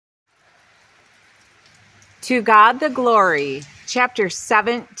To God the glory. Chapter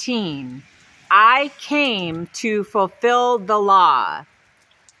 17. I came to fulfill the law.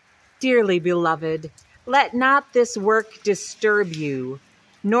 Dearly beloved, let not this work disturb you,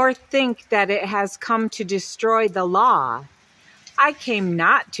 nor think that it has come to destroy the law. I came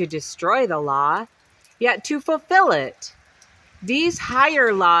not to destroy the law, yet to fulfill it. These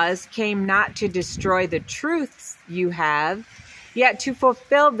higher laws came not to destroy the truths you have, yet to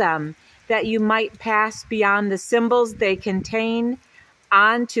fulfill them, that you might pass beyond the symbols they contain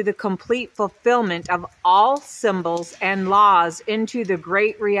on to the complete fulfillment of all symbols and laws into the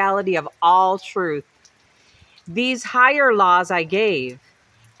great reality of all truth. These higher laws I gave,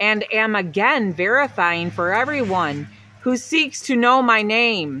 and am again verifying for everyone who seeks to know my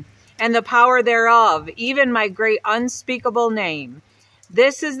name and the power thereof, even my great unspeakable name.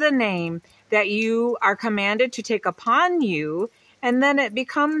 This is the name that you are commanded to take upon you, and then it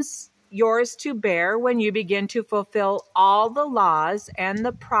becomes yours to bear when you begin to fulfill all the laws and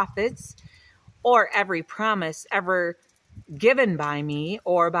the prophets, or every promise ever given by me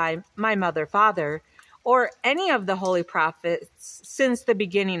or by my mother, father, or any of the holy prophets since the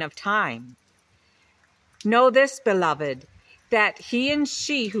beginning of time. Know this, beloved, that he and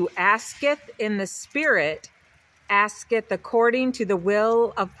she who asketh in the Spirit asketh according to the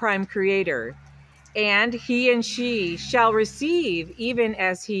will of Prime Creator, and he and she shall receive even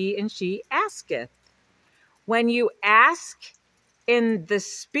as he and she asketh. When you ask in the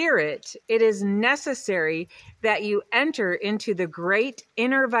Spirit, it is necessary that you enter into the great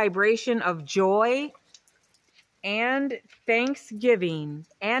inner vibration of joy and thanksgiving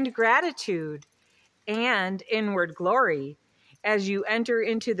and gratitude and inward glory. As you enter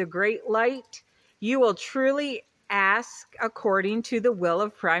into the great light, you will truly ask according to the will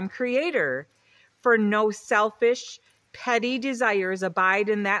of Prime Creator. For no selfish, petty desires abide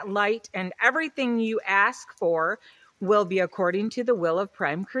in that light, and everything you ask for will be according to the will of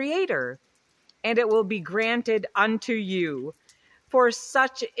Prime Creator, and it will be granted unto you. For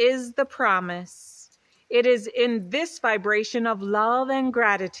such is the promise. It is in this vibration of love and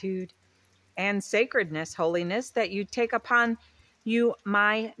gratitude and sacredness, holiness, that you take upon you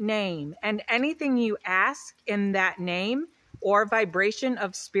my name, and anything you ask in that name or vibration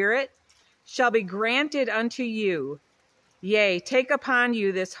of spirit shall be granted unto you. Yea, take upon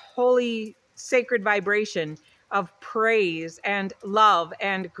you this holy, sacred vibration of praise and love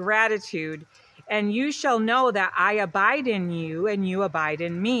and gratitude, and you shall know that I abide in you and you abide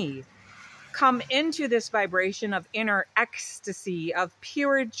in me. Come into this vibration of inner ecstasy, of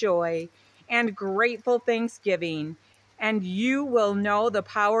pure joy and grateful thanksgiving, and you will know the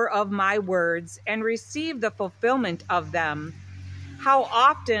power of my words and receive the fulfillment of them. How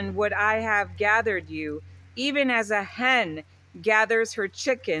often would I have gathered you, even as a hen gathers her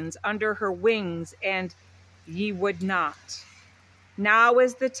chickens under her wings, and ye would not. Now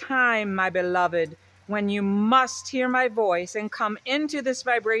is the time, my beloved, when you must hear my voice and come into this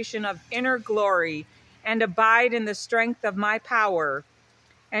vibration of inner glory and abide in the strength of my power,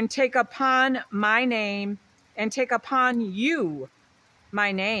 and take upon my name and take upon you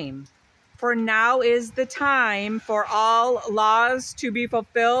my name. For now is the time for all laws to be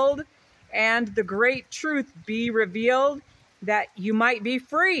fulfilled and the great truth be revealed, that you might be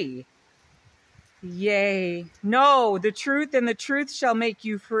free. Yea, no, the truth, and the truth shall make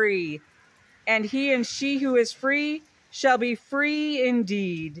you free. And he and she who is free shall be free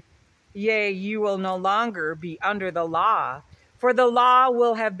indeed. Yea, you will no longer be under the law, for the law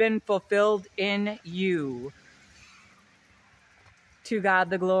will have been fulfilled in you. To God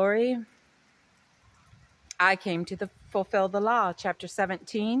the glory. I came to fulfill the law. Chapter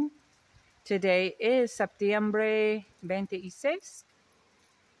 17. Today is Septiembre 26,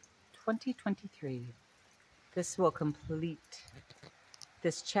 2023. This will complete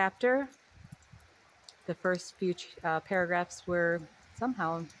this chapter. The first few paragraphs were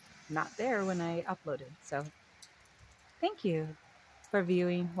somehow not there when I uploaded. So thank you for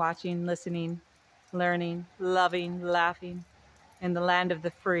viewing, watching, listening, learning, loving, laughing in the land of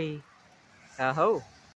the free. Aho.